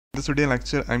this video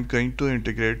lecture I'm going to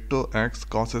integrate to x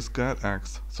cos square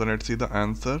x. So let's see the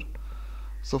answer.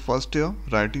 So first here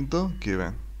writing the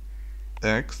given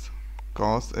x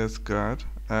cos square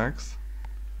x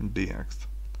dx.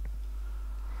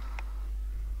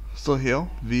 So here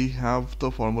we have the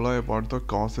formula about the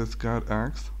cos square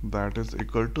x, that is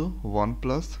equal to 1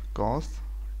 plus cos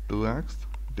 2x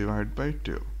divided by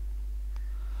 2.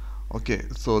 Okay,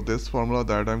 so this formula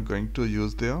that I'm going to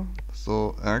use there.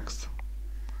 So x,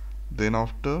 then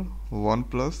after 1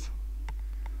 plus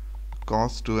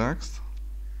cos 2x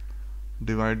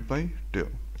divided by 2,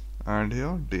 and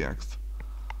here dx,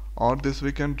 or this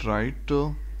we can write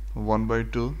 1 by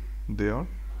 2 there.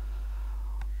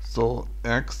 So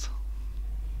x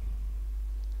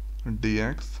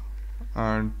dx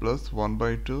and plus 1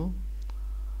 by 2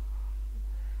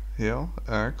 here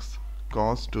x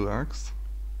cos 2x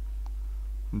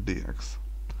dx.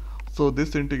 So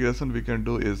this integration we can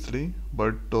do easily,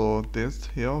 but this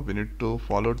here we need to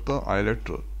follow the eyelet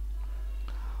rule.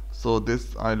 So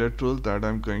this eyelet rule that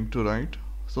I'm going to write.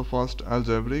 So first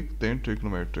algebraic, then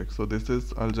trigonometric. So this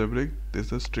is algebraic,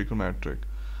 this is trigonometric.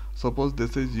 Suppose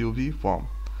this is UV form.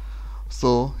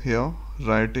 So here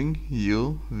writing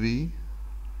UV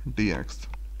dx.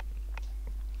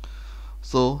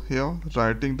 So here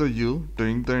writing the u,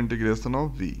 doing the integration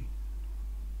of v,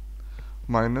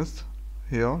 minus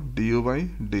here du by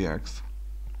dx,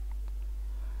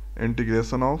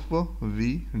 integration of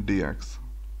v dx,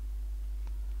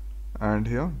 and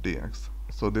here dx.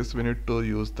 So this we need to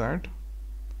use that.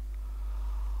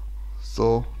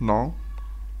 So now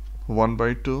 1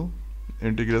 by 2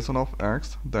 integration of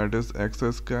x, that is x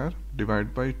square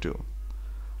divided by 2,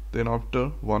 then after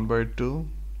 1 by 2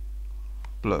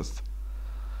 plus,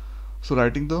 so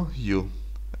writing the u,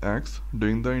 x,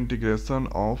 doing the integration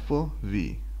of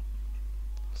v,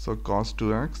 so cos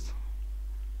 2x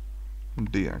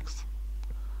dx,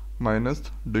 minus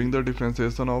doing the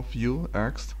differentiation of u,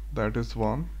 x, that is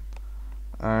 1,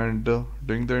 and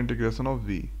doing the integration of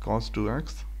v, cos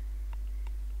 2x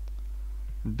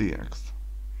dx.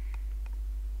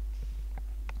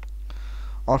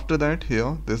 After that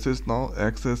here this is now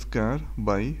x square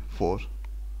by 4,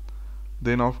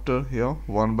 then after here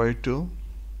 1 by 2,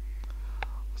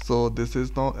 so this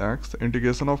is now x,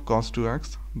 integration of cos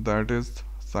 2x, that is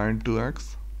sin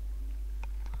 2x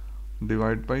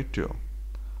divided by 2.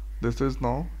 This is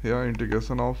now here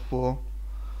integration of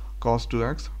cos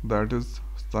 2x, that is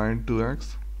sin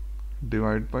 2x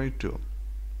divided by 2,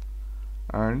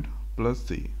 and plus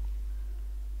c.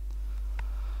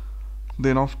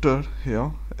 Then after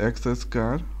here x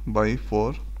square by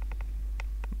 4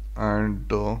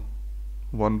 and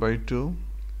 1 by 2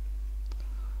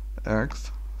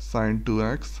 x sin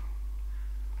 2x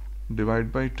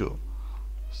divided by 2.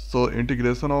 So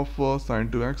integration of sin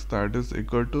 2x, that is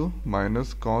equal to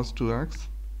minus cos 2x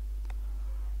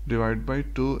divided by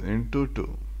 2 into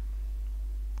 2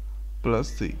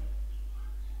 plus c.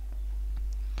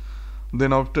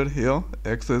 Then after here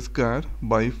x square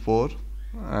by 4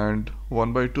 and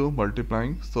 1 by 2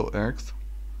 multiplying, so x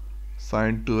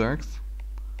sin 2x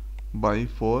by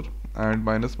 4 and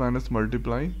minus minus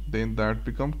multiply, then that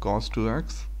become cos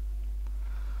 2x,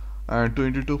 and 2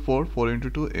 into 2 4, 4 into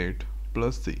 2 8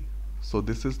 plus c. So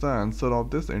this is the answer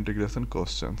of this integration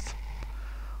questions.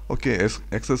 Okay,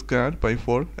 x square by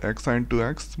 4, x sin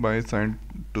 2x by sin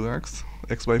 2x,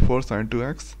 x by 4 sin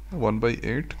 2x, 1 by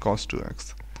 8 cos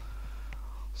 2x.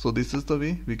 So this is the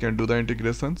way we can do the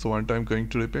integration. So one time going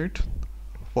to repeat.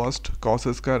 First cos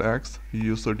square x,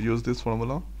 you should use this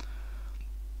formula,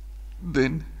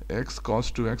 then x cos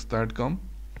 2x that come,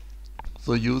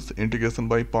 so use integration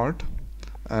by part,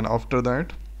 and after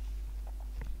that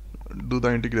do the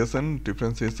integration,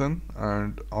 differentiation,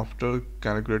 and after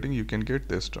calculating you can get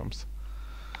these terms.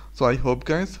 So I hope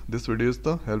guys this video is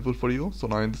helpful for you. So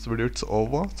now in this video it's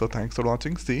over. So thanks for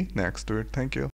watching. See next to it. Thank you.